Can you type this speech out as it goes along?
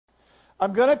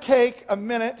I'm going to take a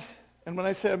minute, and when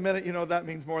I say a minute, you know that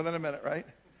means more than a minute, right?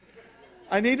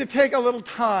 I need to take a little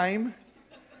time,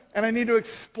 and I need to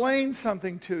explain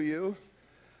something to you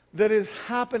that is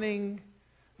happening,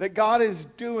 that God is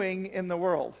doing in the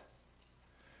world.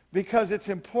 Because it's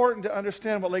important to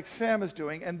understand what Lake Sam is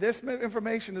doing, and this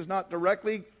information is not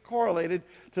directly correlated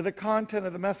to the content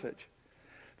of the message.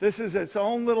 This is its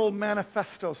own little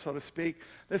manifesto, so to speak.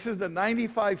 This is the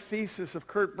 95 thesis of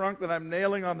Kurt Brunk that I'm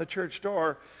nailing on the church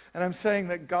door, and I'm saying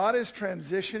that God is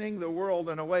transitioning the world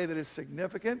in a way that is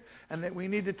significant and that we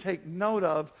need to take note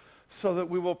of so that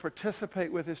we will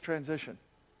participate with his transition.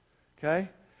 Okay?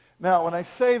 Now, when I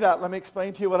say that, let me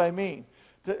explain to you what I mean.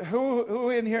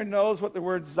 Who in here knows what the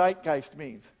word zeitgeist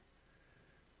means?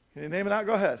 Can you name it out?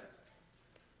 Go ahead.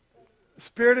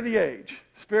 Spirit of the age,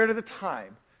 spirit of the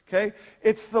time. Okay?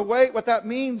 It's the way, what that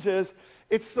means is,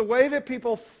 it's the way that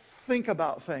people think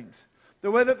about things,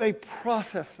 the way that they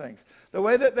process things, the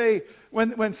way that they,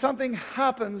 when something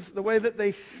happens, the way that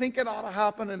they think it ought to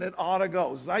happen and it ought to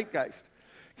go. Zeitgeist.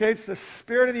 Okay? It's the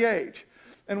spirit of the age.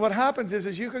 And what happens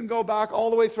is you can go back all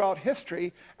the way throughout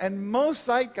history, and most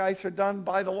zeitgeists are done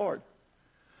by the Lord.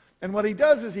 And what he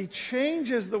does is he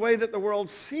changes the way that the world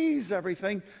sees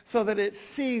everything so that it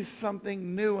sees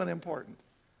something new and important.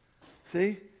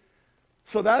 See?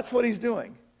 So that's what he's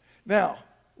doing. Now,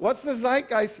 what's the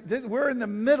zeitgeist? We're in the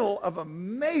middle of a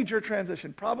major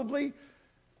transition. Probably,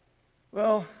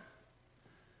 well,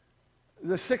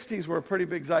 the 60s were a pretty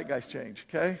big zeitgeist change,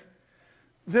 okay?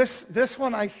 This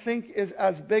one, I think, is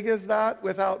as big as that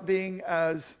without being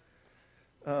as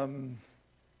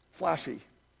flashy.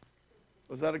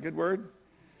 Was that a good word?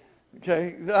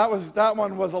 Okay, that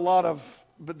one was a lot of,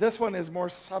 but this one is more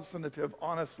substantive,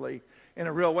 honestly, in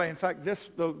a real way. In fact, the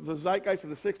zeitgeist of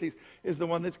the 60s is the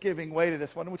one that's giving way to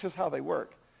this one, which is how they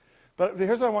work. But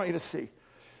here's what I want you to see.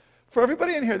 For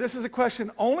everybody in here, this is a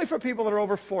question only for people that are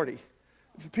over 40.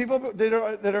 People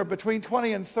that are between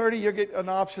 20 and 30, you get an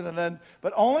option,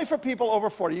 but only for people over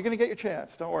 40. You're going to get your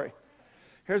chance. Don't worry.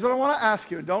 Here's what I want to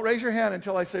ask you. Don't raise your hand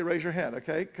until I say raise your hand,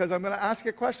 okay? Because I'm going to ask you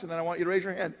a question, then I want you to raise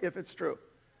your hand if it's true.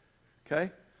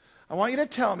 Okay? I want you to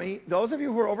tell me, those of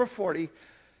you who are over 40,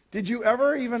 did you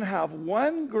ever even have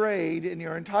one grade in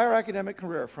your entire academic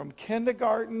career, from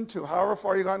kindergarten to however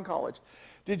far you got in college,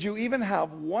 did you even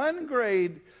have one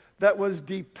grade that was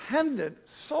dependent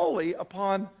solely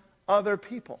upon other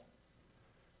people?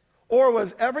 Or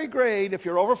was every grade, if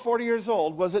you're over 40 years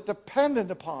old, was it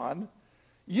dependent upon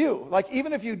you? Like,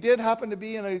 even if you did happen to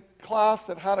be in a class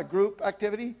that had a group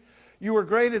activity, you were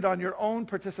graded on your own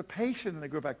participation in the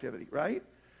group activity, right?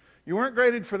 You weren't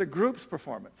graded for the group's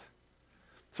performance.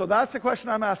 So that's the question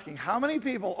I'm asking. How many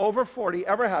people over 40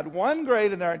 ever had one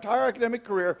grade in their entire academic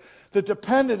career that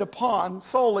depended upon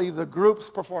solely the group's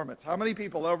performance? How many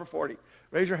people over 40?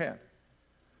 Raise your hand.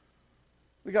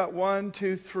 We got 1,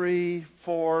 2, 3,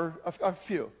 4, a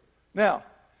few. Now,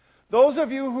 those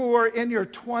of you who are in your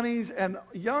 20s and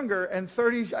younger and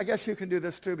 30s, I guess you can do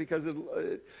this too because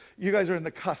you guys are in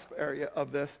the cusp area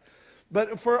of this.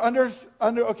 But for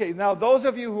okay, now those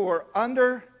of you who are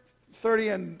under 30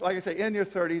 and, like I say, in your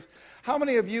 30s, how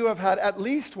many of you have had at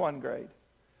least one grade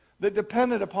that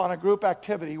depended upon a group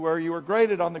activity where you were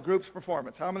graded on the group's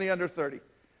performance? How many under 30?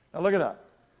 Now look at that.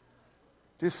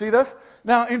 Do you see this?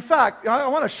 Now, in fact, I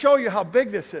want to show you how big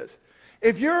this is.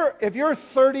 If you're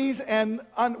 30s and,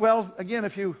 well, again,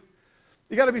 you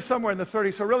got to be somewhere in the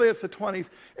 30s, so really it's the 20s.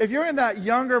 If you're in that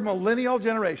younger millennial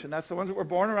generation, that's the ones that were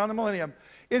born around the millennium,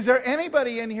 is there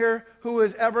anybody in here who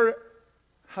has ever,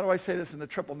 how do I say this in the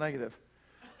triple negative?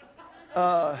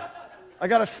 I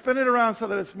got to spin it around so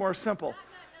that it's more simple.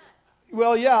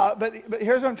 Well, yeah, but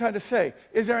here's what I'm trying to say.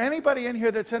 Is there anybody in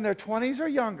here that's in their 20s or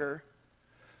younger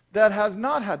that has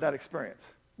not had that experience,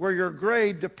 where your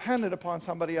grade depended upon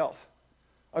somebody else,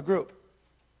 a group?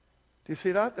 Do you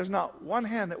see that? There's not one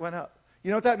hand that went up.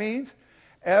 You know what that means?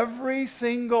 Every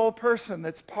single person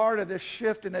that's part of this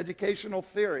shift in educational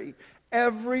theory,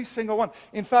 every single one.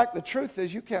 In fact, the truth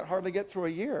is you can't hardly get through a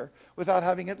year without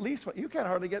having at least one. You can't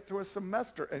hardly get through a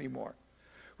semester anymore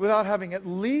without having at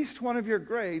least one of your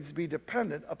grades be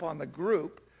dependent upon the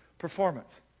group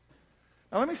performance.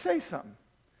 Now let me say something.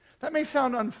 That may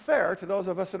sound unfair to those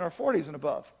of us in our 40s and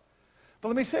above. But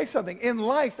let me say something. In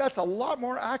life, that's a lot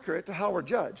more accurate to how we're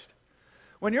judged.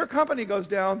 When your company goes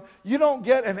down, you don't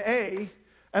get an A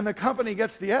and the company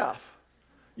gets the F.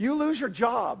 You lose your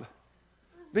job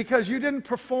because you didn't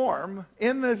perform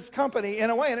in the company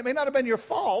in a way, and it may not have been your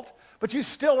fault, but you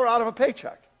still are out of a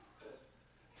paycheck.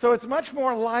 So it's much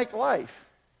more like life.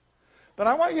 But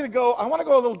I want to go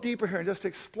a little deeper here and just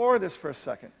explore this for a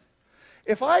second.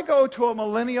 If I go to a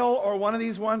millennial or one of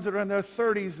these ones that are in their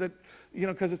 30s that,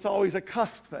 because it's always a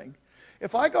cusp thing.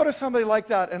 If I go to somebody like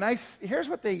that and here's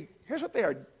what they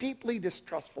are deeply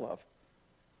distrustful of.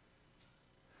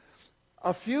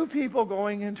 A few people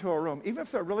going into a room, even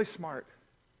if they're really smart,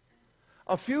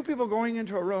 a few people going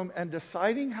into a room and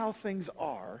deciding how things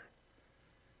are,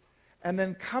 and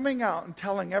then coming out and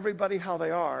telling everybody how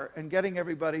they are and getting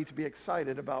everybody to be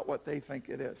excited about what they think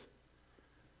it is.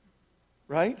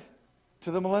 Right?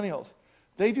 To the millennials.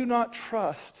 They do not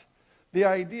trust the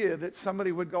idea that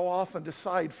somebody would go off and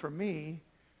decide for me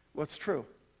what's true.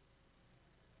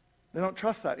 They don't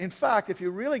trust that. In fact, if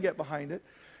you really get behind it,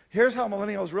 here's how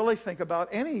millennials really think about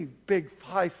any big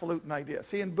highfalutin idea.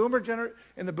 See, in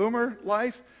the boomer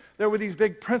life, there were these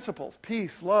big principles: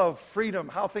 peace, love, freedom,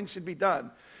 how things should be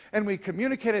done. And we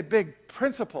communicated big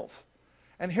principles.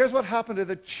 And here's what happened to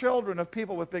the children of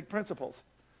people with big principles.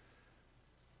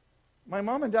 My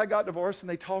mom and dad got divorced, and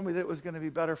they told me that it was going to be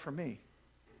better for me.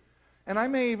 And I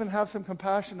may even have some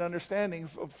compassion and understanding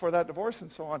for that divorce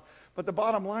and so on. But the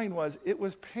bottom line was, it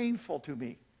was painful to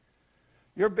me.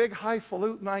 Your big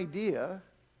highfalutin idea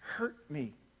hurt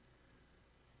me.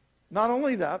 Not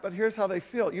only that, but here's how they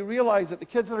feel. You realize that the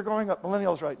kids that are growing up,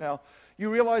 millennials right now, you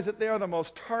realize that they are the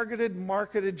most targeted,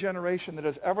 marketed generation that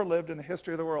has ever lived in the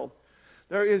history of the world.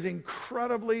 There is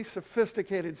incredibly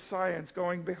sophisticated science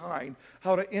going behind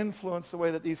how to influence the way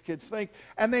that these kids think.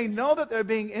 And they know that they're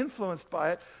being influenced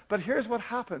by it. But here's what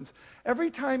happens.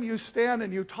 Every time you stand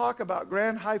and you talk about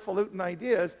grand highfalutin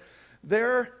ideas,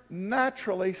 they're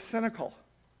naturally cynical.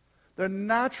 They're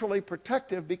naturally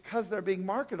protective because they're being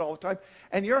marketed all the time.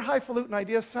 And your highfalutin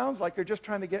idea sounds like you're just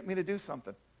trying to get me to do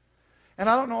something. And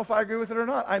I don't know if I agree with it or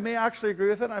not. I may actually agree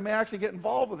with it. I may actually get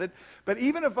involved with it. But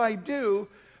even if I do,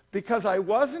 because I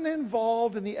wasn't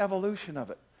involved in the evolution of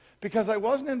it, because I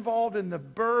wasn't involved in the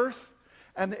birth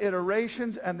and the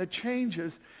iterations and the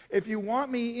changes, if you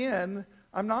want me in,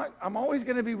 I'm always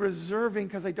going to be reserving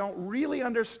because I don't really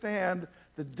understand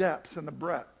the depths and the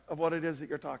breadth of what it is that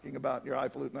you're talking about in your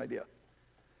highfalutin idea.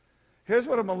 Here's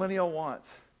what a millennial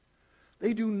wants.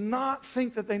 They do not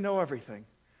think that they know everything.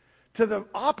 To the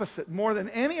opposite, more than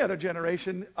any other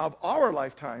generation of our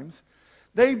lifetimes,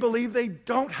 they believe they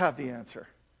don't have the answer.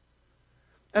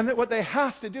 And that what they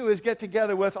have to do is get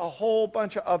together with a whole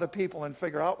bunch of other people and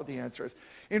figure out what the answer is.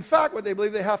 In fact, what they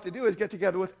believe they have to do is get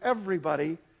together with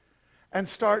everybody and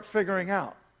start figuring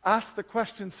out. Ask the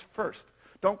questions first.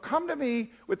 Don't come to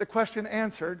me with the question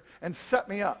answered and set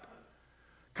me up.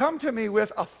 Come to me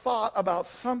with a thought about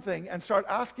something and start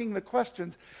asking the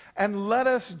questions, and let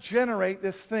us generate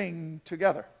this thing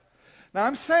together. Now,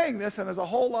 I'm saying this, and there's a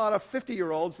whole lot of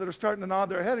 50-year-olds that are starting to nod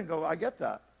their head and go, I get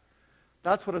that.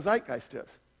 That's what a zeitgeist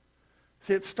is.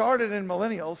 See, it started in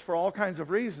millennials for all kinds of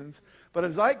reasons, but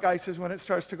a zeitgeist is when it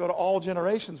starts to go to all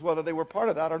generations, whether they were part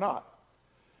of that or not.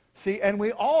 See, and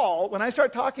we all, when I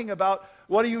start talking about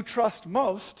what do you trust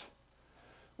most,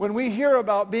 when we hear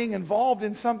about being involved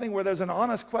in something where there's an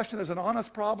honest question, there's an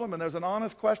honest problem, and there's an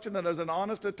honest question, and there's an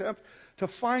honest attempt to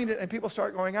find it, and people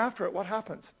start going after it, what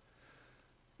happens?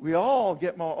 We all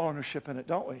get more ownership in it,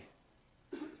 don't we?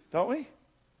 Don't we?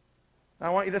 Now, I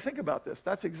want you to think about this.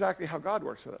 That's exactly how God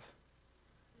works with us.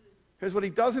 Here's what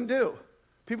he doesn't do.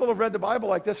 People have read the Bible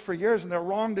like this for years, and they're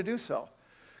wrong to do so.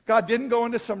 God didn't go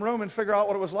into some room and figure out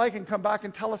what it was like and come back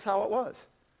and tell us how it was.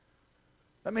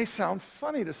 That may sound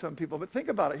funny to some people, but think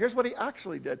about it. Here's what he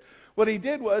actually did. What he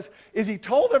did is he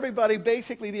told everybody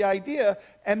basically the idea,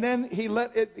 and then he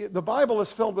the Bible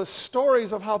is filled with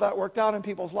stories of how that worked out in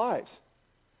people's lives.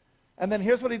 And then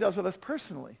here's what he does with us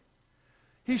personally.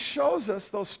 He shows us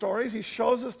those stories, he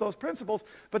shows us those principles,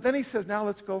 but then he says, now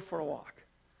let's go for a walk.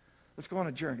 Let's go on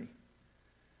a journey.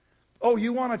 Oh,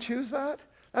 you want to choose that?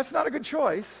 That's not a good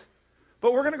choice.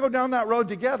 But we're going to go down that road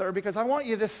together because I want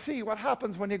you to see what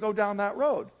happens when you go down that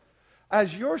road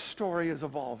as your story is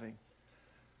evolving.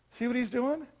 See what he's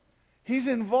doing? He's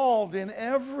involved in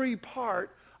every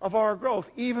part of our growth,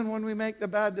 even when we make the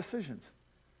bad decisions.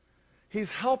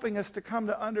 He's helping us to come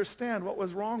to understand what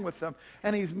was wrong with them,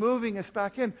 and he's moving us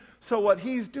back in. So what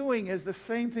he's doing is the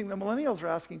same thing the millennials are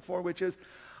asking for, which is,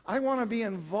 I want to be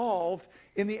involved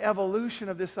in the evolution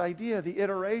of this idea, the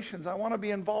iterations. I want to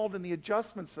be involved in the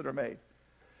adjustments that are made.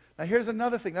 Now, here's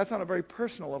another thing. That's on a very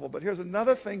personal level, but here's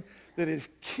another thing that is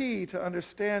key to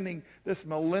understanding this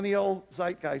millennial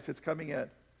zeitgeist that's coming in.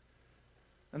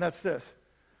 And that's this.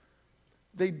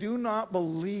 They do not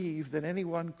believe that any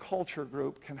one culture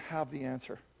group can have the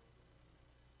answer.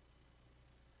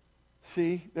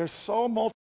 See, there's so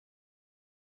multiple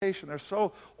They're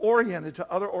so oriented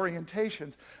to other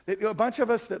orientations that a bunch of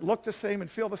us that look the same and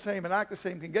feel the same and act the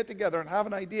same can get together and have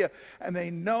an idea, and they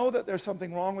know that there's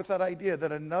something wrong with that idea,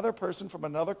 that another person from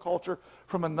another culture,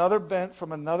 from another bent,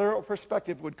 from another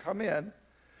perspective would come in,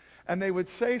 and they would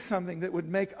say something that would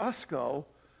make us go,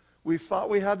 we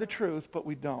thought we had the truth, but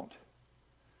we don't.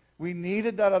 We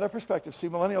needed that other perspective. See,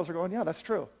 millennials are going, yeah, that's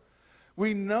true.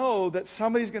 We know that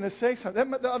somebody's going to say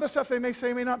something. The other stuff they may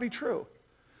say may not be true.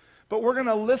 But we're going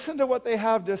to listen to what they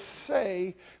have to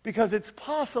say because it's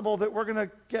possible that we're going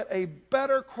to get a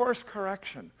better course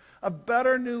correction, a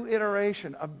better new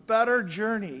iteration, a better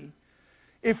journey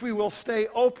if we will stay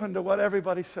open to what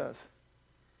everybody says.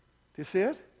 Do you see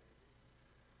it?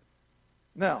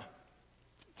 Now,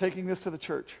 taking this to the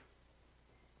church.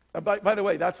 By the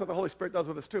way, that's what the Holy Spirit does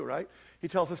with us too, right? He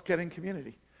tells us get in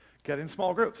community, get in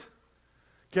small groups,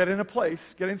 get in a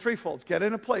place, get in threefolds, get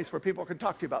in a place where people can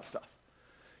talk to you about stuff.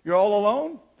 You're all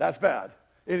alone? That's bad.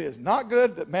 It is not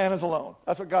good that man is alone.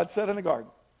 That's what God said in the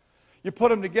garden. You put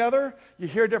them together, you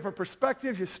hear different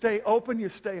perspectives, you stay open, you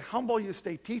stay humble, you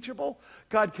stay teachable.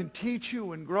 God can teach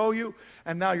you and grow you,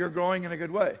 and now you're growing in a good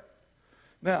way.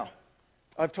 Now,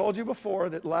 I've told you before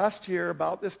that last year,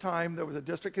 about this time, there was a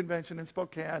district convention in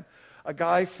Spokane. A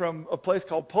guy from a place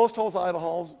called Post Holes,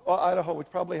 Idaho, which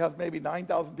probably has maybe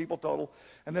 9,000 people total,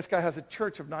 and this guy has a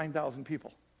church of 9,000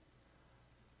 people.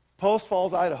 Post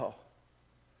Falls, Idaho.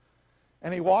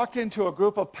 And he walked into a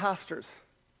group of pastors,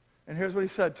 and here's what he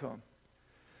said to them.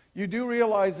 You do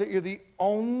realize that you're the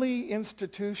only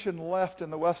institution left in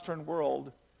the Western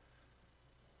world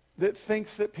that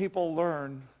thinks that people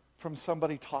learn from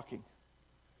somebody talking.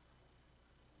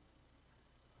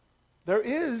 There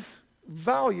is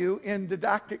value in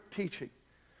didactic teaching.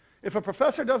 If a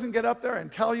professor doesn't get up there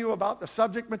and tell you about the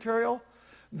subject material,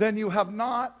 then you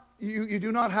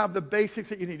do not have the basics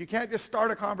that you need. You can't just start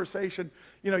a conversation.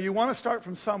 You want to start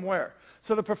from somewhere.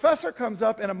 So the professor comes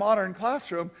up in a modern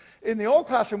classroom. In the old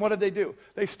classroom, what did they do?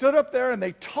 They stood up there and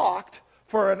they talked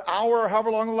for an hour or however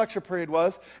long the lecture period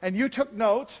was, and you took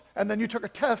notes, and then you took a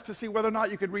test to see whether or not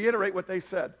you could reiterate what they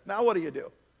said. Now what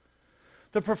do?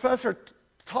 The professor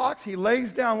talks, he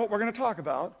lays down what we're going to talk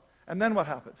about, and then what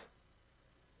happens?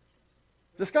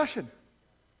 Discussion.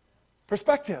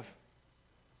 Perspective.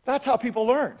 That's how people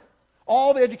learn.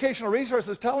 All the educational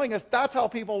resources telling us that's how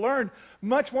people learn,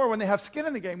 much more when they have skin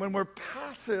in the game. When we're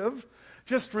passive,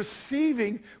 just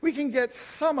receiving, we can get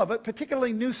some of it,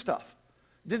 particularly new stuff.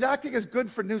 Didactic is good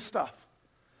for new stuff.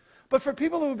 But for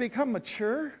people who become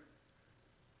mature,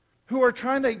 who are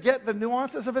trying to get the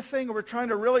nuances of a thing, who are trying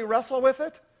to really wrestle with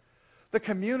it, the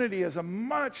community is a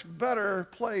much better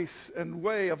place and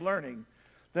way of learning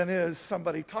than is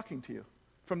somebody talking to you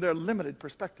from their limited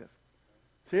perspective.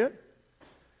 See it?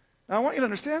 Now I want you to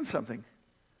understand something.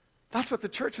 That's what the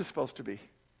church is supposed to be.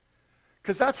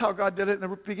 Because that's how God did it in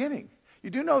the beginning. You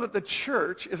do know that the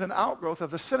church is an outgrowth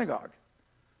of the synagogue.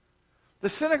 The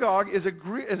synagogue is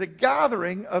a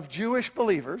gathering of Jewish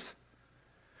believers.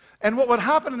 And what would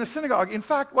happen in the synagogue, in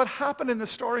fact, what happened in the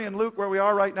story in Luke where we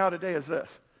are right now today is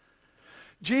this.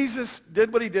 Jesus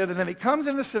did what he did, and then he comes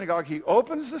in the synagogue, he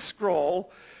opens the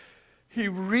scroll, he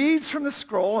reads from the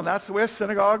scroll, and that's the way a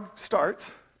synagogue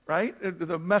starts, right?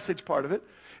 The message part of it.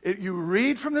 You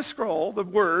read from the scroll, the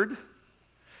word,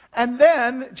 and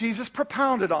then Jesus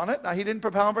propounded on it. Now, he didn't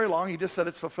propound very long. He just said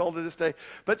it's fulfilled to this day.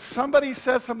 But somebody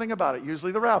says something about it,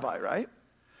 usually the rabbi, right?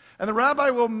 And the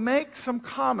rabbi will make some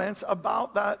comments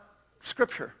about that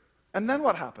scripture. And then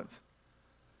what happens?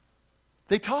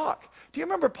 They talk. Do you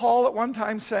remember Paul at one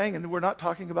time saying, and we're not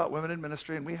talking about women in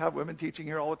ministry, and we have women teaching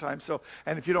here all the time,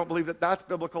 and if you don't believe that that's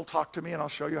biblical, talk to me and I'll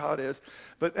show you how it is.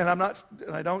 And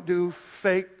I don't do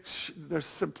fake, there's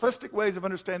simplistic ways of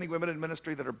understanding women in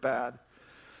ministry that are bad.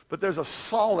 But there's a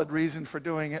solid reason for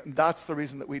doing it, and that's the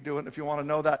reason that we do it, if you want to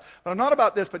know that. But I'm not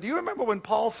about this, but do you remember when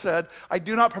Paul said, I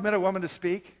do not permit a woman to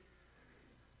speak?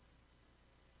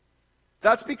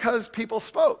 That's because people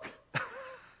spoke.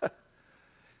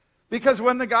 Because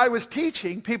when the guy was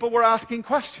teaching, people were asking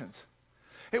questions.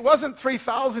 It wasn't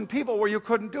 3,000 people where you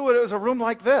couldn't do it. It was a room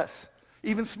like this,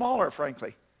 even smaller,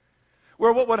 frankly,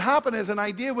 where what would happen is an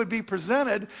idea would be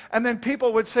presented, and then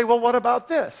people would say, well, what about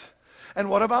this? And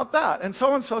what about that? And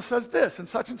so says this, and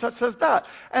such says that.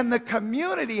 And the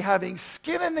community having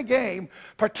skin in the game,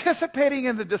 participating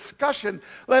in the discussion,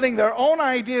 letting their own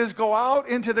ideas go out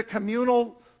into the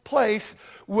communal place,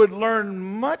 would learn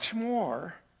much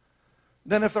more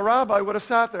than if the rabbi would have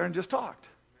sat there and just talked.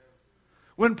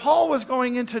 When Paul was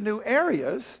going into new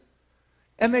areas,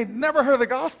 and they'd never heard of the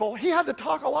gospel, he had to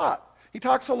talk a lot. He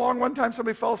talked so long, one time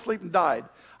somebody fell asleep and died.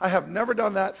 I have never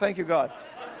done that, thank you, God.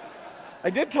 I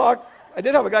did talk I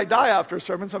did have a guy die after a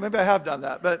sermon, so maybe I have done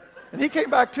that. And he came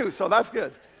back too, so that's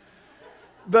good.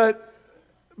 But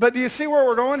do you see where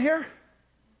we're going here?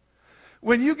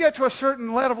 When you get to a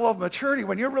certain level of maturity,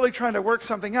 when you're really trying to work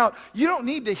something out, you don't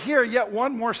need to hear yet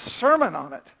one more sermon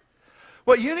on it.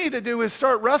 What you need to do is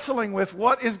start wrestling with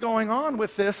what is going on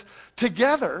with this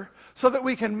together so that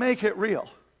we can make it real. Do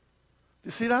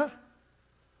you see that?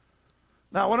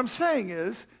 Now, what I'm saying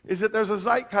is that there's a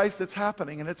zeitgeist that's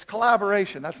happening, and it's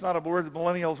collaboration. That's not a word that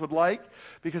millennials would like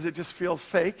because it just feels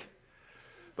fake.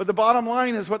 But the bottom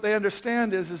line is what they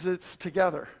understand is it's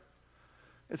together.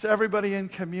 It's everybody in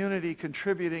community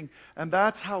contributing, and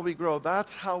that's how we grow.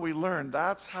 That's how we learn.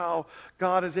 That's how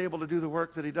God is able to do the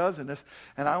work that he does in this.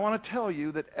 And I want to tell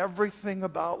you that everything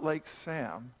about Lake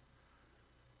Sam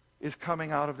is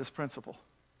coming out of this principle.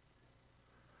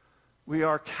 We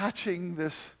are catching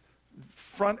this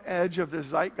front edge of this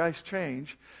zeitgeist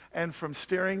change, and from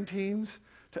steering teams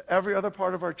to every other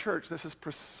part of our church, this is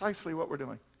precisely what we're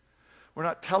doing. We're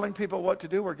not telling people what to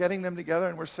do. We're getting them together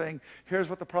and we're saying, here's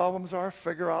what the problems are.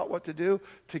 Figure out what to do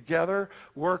together.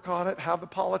 Work on it. Have the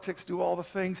politics do all the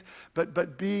things.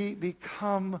 But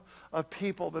become a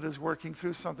people that is working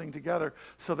through something together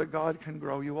so that God can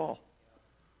grow you all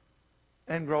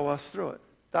and grow us through it.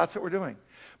 That's what we're doing.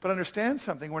 But understand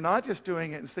something. We're not just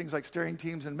doing it in things like steering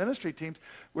teams and ministry teams.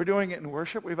 We're doing it in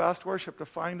worship. We've asked worship to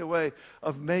find a way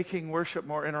of making worship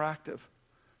more interactive.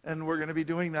 And we're going to be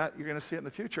doing that. You're going to see it in the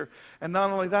future. And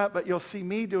not only that, but you'll see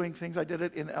me doing things. I did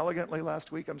it inelegantly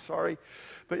last week. I'm sorry.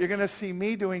 But you're going to see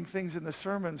me doing things in the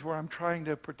sermons where I'm trying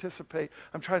to participate.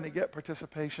 I'm trying to get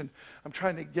participation. I'm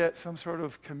trying to get some sort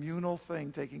of communal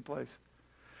thing taking place.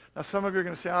 Now, some of you are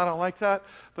going to say, I don't like that.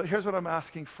 But here's what I'm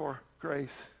asking for,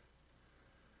 grace.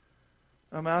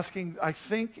 I'm asking, I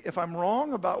think if I'm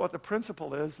wrong about what the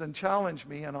principle is, then challenge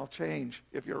me and I'll change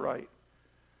if you're right.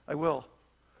 I will.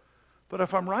 But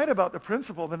if I'm right about the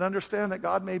principle, then understand that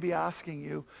God may be asking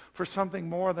you for something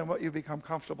more than what you become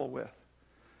comfortable with,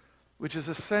 which is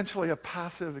essentially a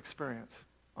passive experience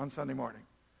on Sunday morning.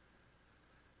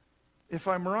 If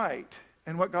I'm right,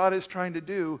 and what God is trying to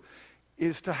do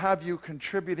is to have you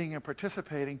contributing and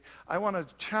participating, I want to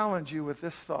challenge you with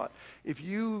this thought. If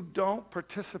you don't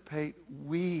participate,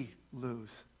 we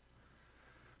lose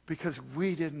because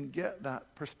we didn't get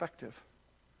that perspective.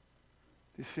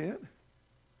 Do you see it?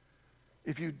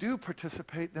 If you do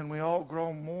participate, then we all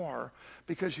grow more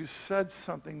because you said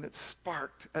something that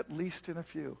sparked, at least in a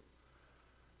few,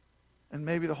 and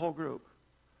maybe the whole group,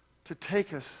 to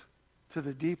take us to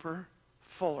the deeper,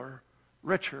 fuller,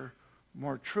 richer,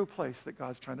 more true place that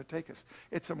God's trying to take us.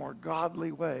 It's a more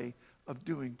godly way of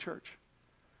doing church.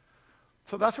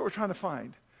 So that's what we're trying to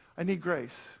find. I need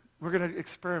grace. We're going to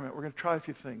experiment. We're going to try a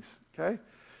few things, okay?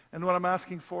 And what I'm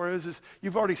asking for is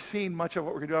you've already seen much of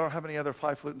what we're going to do. I don't have any other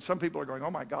fly flute. And some people are going, oh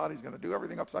my God, he's going to do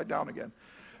everything upside down again.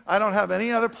 I don't have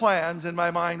any other plans in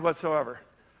my mind whatsoever.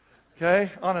 Okay?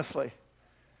 Honestly.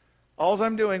 All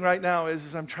I'm doing right now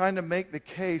is I'm trying to make the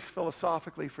case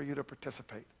philosophically for you to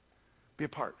participate. Be a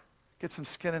part. Get some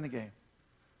skin in the game.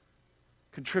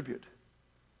 Contribute.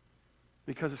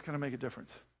 Because it's going to make a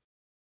difference.